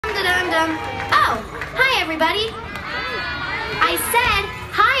Oh, hi everybody. I said,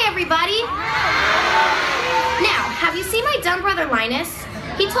 hi everybody. Now, have you seen my dumb brother Linus?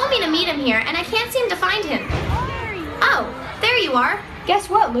 He told me to meet him here, and I can't seem to find him. Oh, there you are. Guess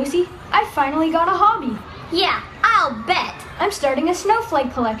what, Lucy? I finally got a hobby. Yeah, I'll bet. I'm starting a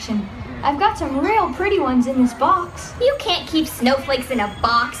snowflake collection. I've got some real pretty ones in this box. You can't keep snowflakes in a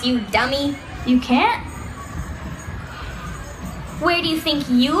box, you dummy. You can't? Where do you think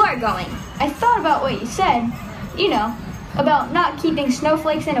you are going? I thought about what you said. You know, about not keeping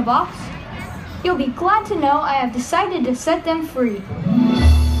snowflakes in a box. You'll be glad to know I have decided to set them free.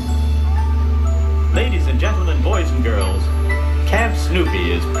 Ladies and gentlemen, boys and girls, Camp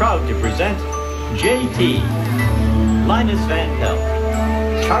Snoopy is proud to present J.T., Linus Van Pelt,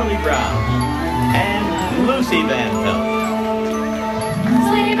 Charlie Brown, and Lucy Van Pelt.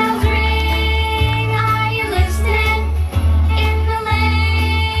 Sleigh bells ring, are you listening? In the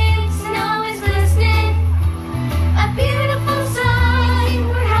lane, snow is glistening. A beautiful sight,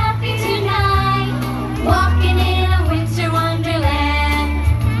 we're happy tonight. Walking in a winter wonderland.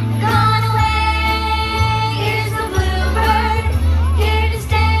 Gone away is the bluebird. Here to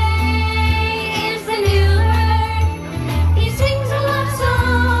stay is the new bird. He sings a love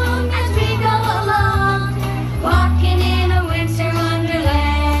song as we go along. Walking in a winter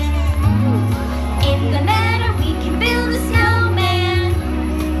wonderland. In the meadow we can build a snowman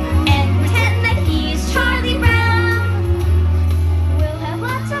and pretend that he's Charlie Brown. We'll have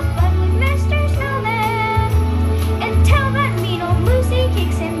lots of fun with Mr. Snowman until that mean old Lucy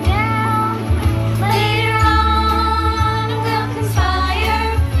kicks him down. Later on we'll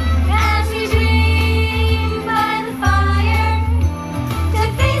conspire as we dream by the fire to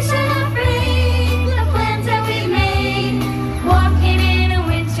face unafraid the plans that we made. Walking in a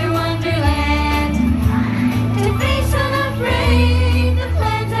winter wonderland. To face unafraid the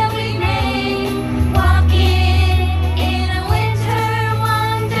plans that we made. Walking in a winter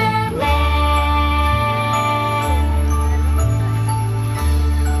wonderland.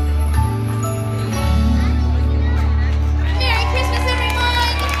 Merry Christmas,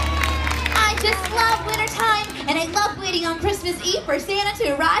 everyone! I just love wintertime, and I love waiting on Christmas Eve for Santa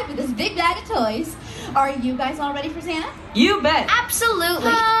to arrive with his big bag of toys. Are you guys all ready for Santa? You bet.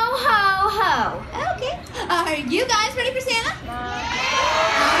 Absolutely. Ho, ho, ho. Okay. Are you guys ready for Santa?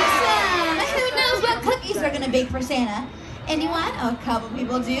 Awesome. Who knows what cookies we're going to bake for Santa? Anyone? Oh, a couple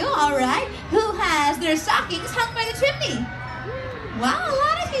people do. All right. Who has their stockings hung by the chimney? Wow, a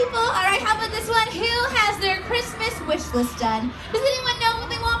lot of people. All right, how about this one? Who has their Christmas wish list done? Does anyone know what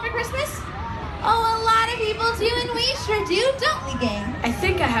they want for Christmas? Oh, a lot of people do, and we sure do, don't we, gang? I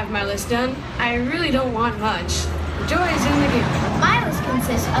think I have my list done. I really don't want much. Joy is in the gift. My list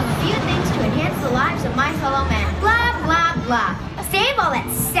consists of a few things to enhance the lives of my fellow men. Blah, blah, blah. Save all that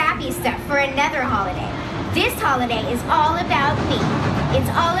sappy stuff for another holiday. This holiday is all about me. It's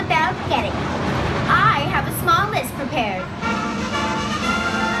all about getting. I have a small list prepared.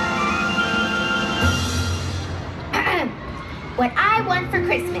 What I Want for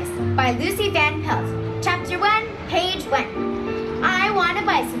Christmas by Lucy Van Pelt. Chapter 1, page 1. I want a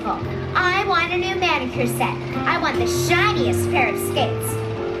bicycle. I want a new manicure set. I want the shiniest pair of skates.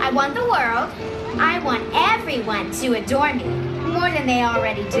 I want the world. I want everyone to adore me more than they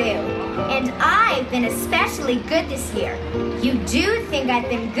already do. And I've been especially good this year. You do think I've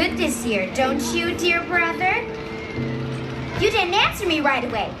been good this year, don't you, dear brother? You didn't answer me right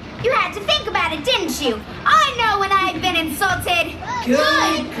away. You had to think about it, didn't you? I know when I've been insulted.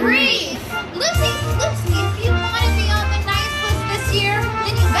 Good grief! Lucy, if you want to be on the nice list this year,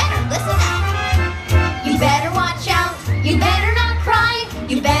 then you better listen up. You better watch out. You better not cry.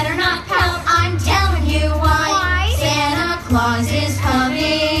 You better not pout. I'm telling you why. Why? Santa Claus is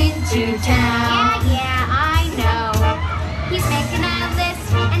coming to town. Yeah, I know. He's making a list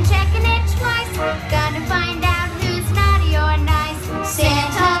and checking it twice. Gonna find out who's naughty or nice.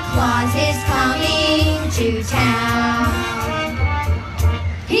 Santa Claus is coming to town.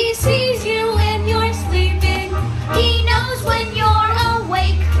 He sees you when you're sleeping. He knows when you're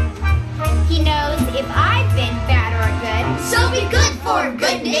awake. He knows if I've been bad or good. So be good for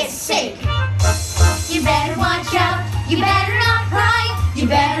goodness sake. You better watch out. You better not cry. You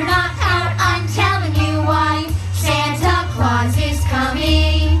better not pout. I'm telling you why. Santa Claus is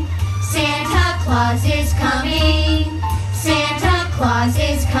coming. Santa Claus is coming. Santa Claus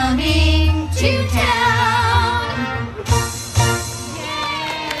is coming to town.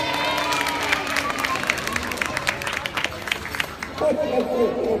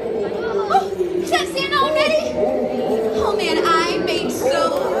 Oh, is that Santa already? Oh man, I made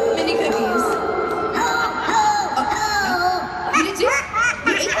so many cookies. Oh, no. You did too?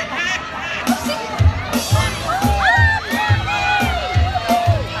 You ate them?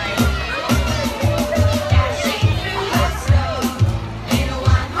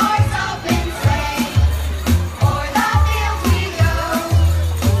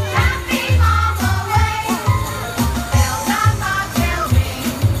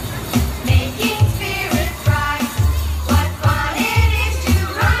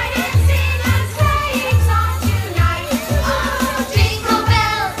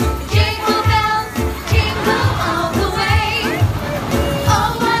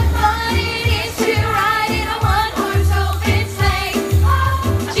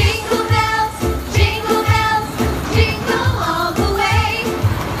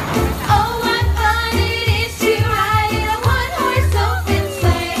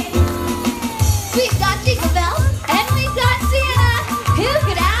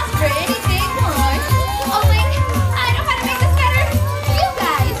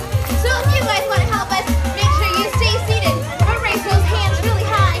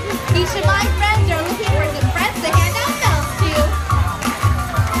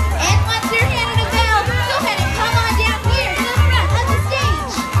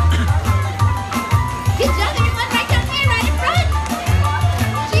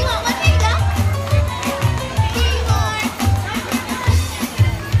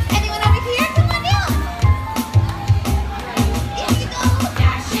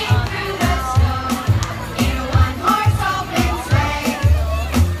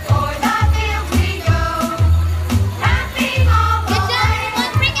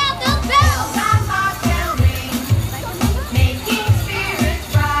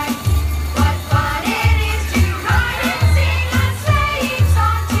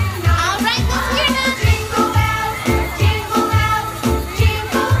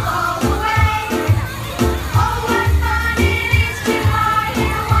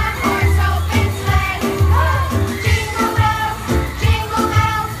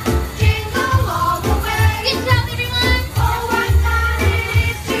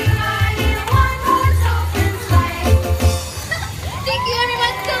 Thank you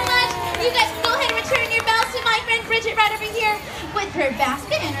everyone so much. You guys can go ahead and return your bells to my friend Bridget right over here with her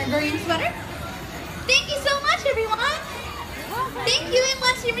basket and her green sweater. Thank you so much, everyone. Thank you, and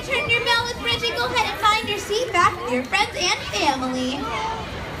once you return your bell with Bridget, go ahead and find your seat back with your friends and family.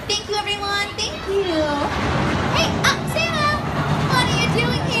 Thank you, everyone. Thank you. Hey, Santa, what are you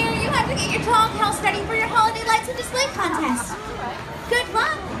doing here? You have to get your doghouse ready for your holiday lights and display contest. Good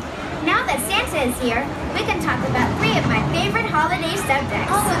luck. Now that Santa is here, we can talk about 3 of my favorite holiday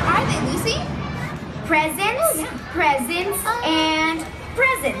subjects. Oh, what are they, Lucy? Presents, presents, and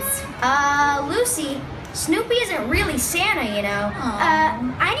presents. Lucy, Snoopy isn't really Santa, you know.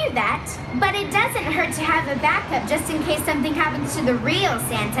 I knew that, but it doesn't hurt to have a backup just in case something happens to the real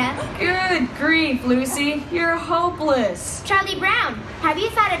Santa. Good grief, Lucy. You're hopeless. Charlie Brown, have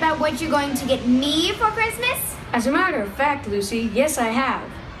you thought about what you're going to get me for Christmas? As a matter of fact, Lucy, yes, I have.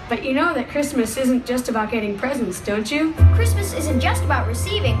 But you know that Christmas isn't just about getting presents, don't you? Christmas isn't just about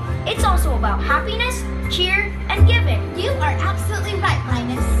receiving, it's also about happiness, cheer, and giving. You are absolutely right,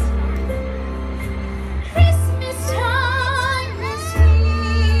 Linus. Christmas time is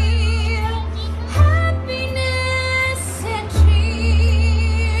here, happiness and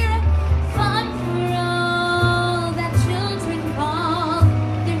cheer, fun for all that children call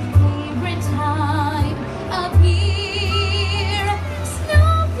their favorite time of year.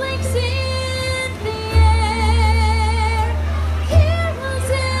 Snowflakes in the air, carols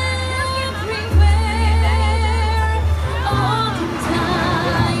everywhere, olden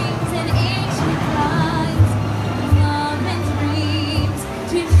times and ancient rhymes, love and dreams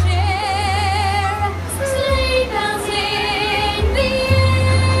to share. Sleigh bells in the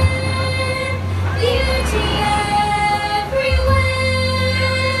air, beauty everywhere.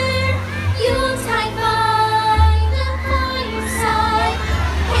 Yuletide by the fireside,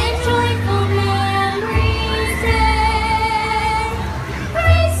 and joyful memories there.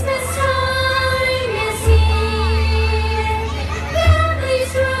 Christmas time is here,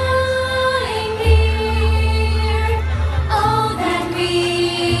 families drawing near. Oh, that we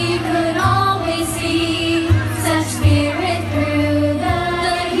could always see such spirit through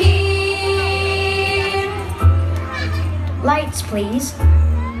the year. Lights, please.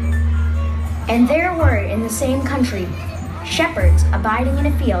 And there were in the same country shepherds abiding in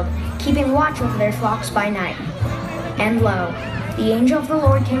a field, keeping watch over their flocks by night. And lo, the angel of the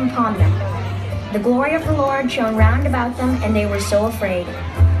Lord came upon them. The glory of the Lord shone round about them, and they were so afraid.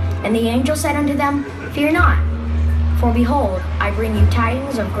 And the angel said unto them, Fear not, for behold, I bring you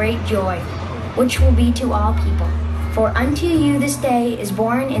tidings of great joy, which will be to all people. For unto you this day is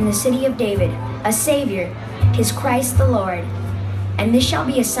born in the city of David a Savior, 'tis Christ the Lord. And this shall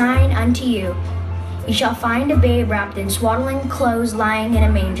be a sign unto you. You shall find a babe wrapped in swaddling clothes lying in a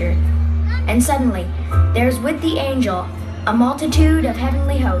manger. And suddenly there is with the angel a multitude of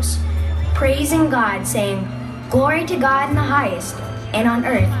heavenly hosts, praising God, saying, Glory to God in the highest, and on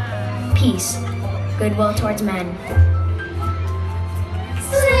earth peace, goodwill towards men.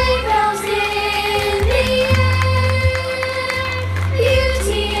 Sleigh bells in the air,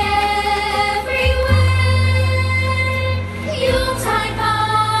 beauty everywhere. Yuletide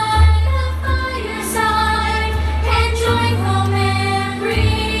by the fireside, and joyful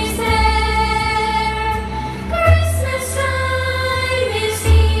memories there. Christmas time is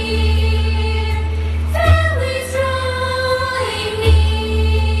here, families drawing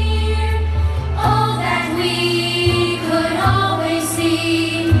near. Oh, that we could always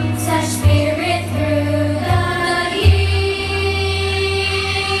see such spirit through the year.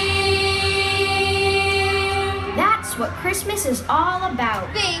 That's what Christmas is all about.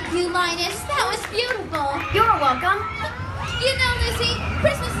 Thank you, Linus. That was beautiful. You're welcome. You know, Lucy,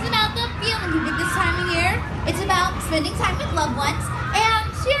 Christmas is about the feeling you get this time of year. It's about spending time with loved ones and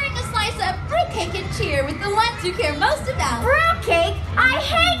sharing a slice of fruitcake and cheer with the ones you care most about. Fruitcake? I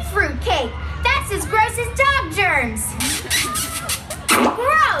hate fruitcake. That's as gross as dog germs.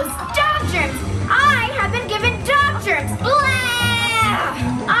 Gross! Dog germs! I have been given dog germs. Blah!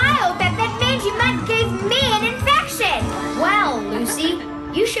 I hope that mangy mud gave me an infection. Well, Lucy,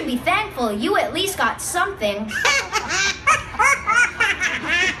 you should be thankful you at least got something.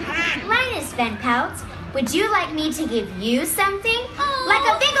 Linus Van Pelt, would you like me to give you something? Like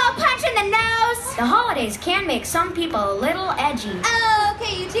a big old punch in the nose? The holidays can make some people a little edgy. Oh,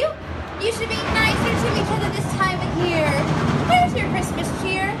 okay, you two. You should be nicer to each other this time of year. Where's your Christmas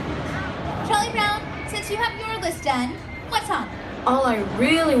cheer? Charlie Brown, since you have your list done, what song? All I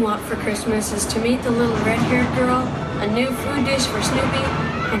really want for Christmas is to meet the little red-haired girl, a new food dish for Snoopy,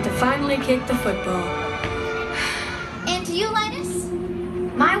 and to finally kick the football. And to you, Linus?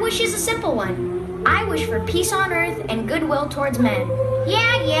 My wish is a simple one. I wish for peace on earth and goodwill towards men.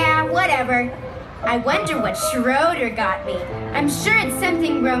 Yeah, whatever. I wonder what Schroeder got me. I'm sure it's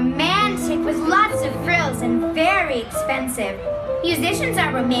something romantic with lots of frills and very expensive. Musicians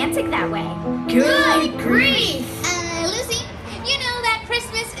are romantic that way. Good grief! Lucy, you know that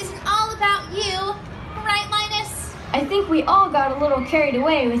Christmas isn't all about you, right, Linus? I think we all got a little carried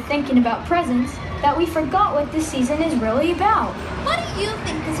away with thinking about presents that we forgot what this season is really about. What do you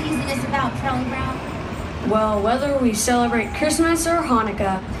think the season is about, Charlie Brown? Well, whether we celebrate Christmas or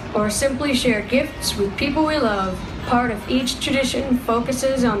Hanukkah, or simply share gifts with people we love, part of each tradition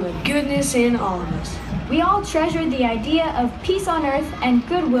focuses on the goodness in all of us. We all treasure the idea of peace on earth and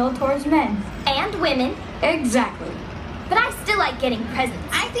goodwill towards men. And women. Exactly. But I still like getting presents.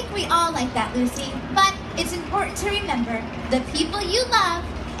 I think we all like that, Lucy. But it's important to remember the people you love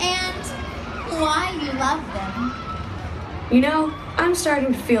and why you love them. You know, I'm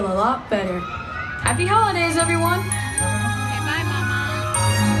starting to feel a lot better. Happy holidays, everyone!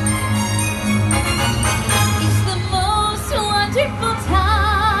 It's the most wonderful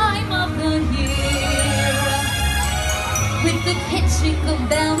time of the year, with the kids jingle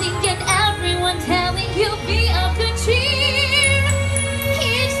belling and everyone telling you be of good cheer.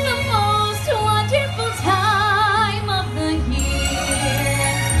 It's the most wonderful time of the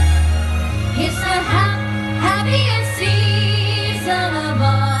year. It's the happiest season of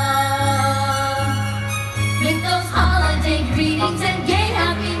all, with those holiday greetings and gay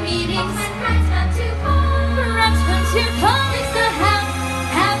happy meetings. Friends come to call. It's the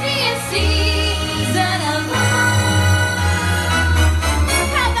happiest season of all.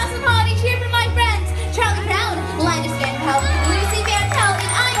 How about some holiday cheer for my friends? Charlie Brown, Linus Van Pelt, Lucy Van Pelt,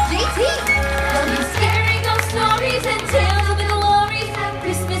 and I'm JT. We'll be scary ghost stories and tales of the glories of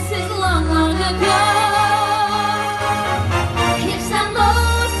Christmases long, long ago. It's the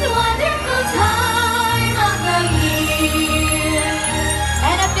most wonderful time of the year.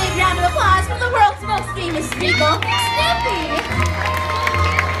 And a big round of applause from the world's most famous beagle, Snoopy.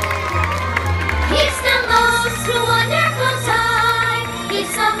 It's the most wonderful time.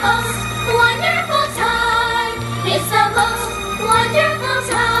 It's the most wonderful time. It's the most wonderful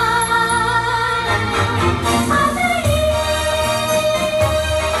time of the year.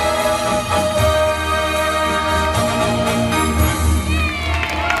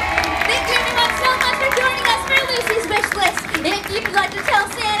 Thank you everyone so much for joining us for Lucy's Wish List. If you'd like to tell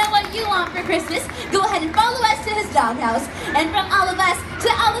Santa what you want for Christmas, go ahead and follow us to his doghouse. And from all of us to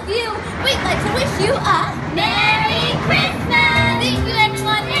all of you, we'd like to wish you a Merry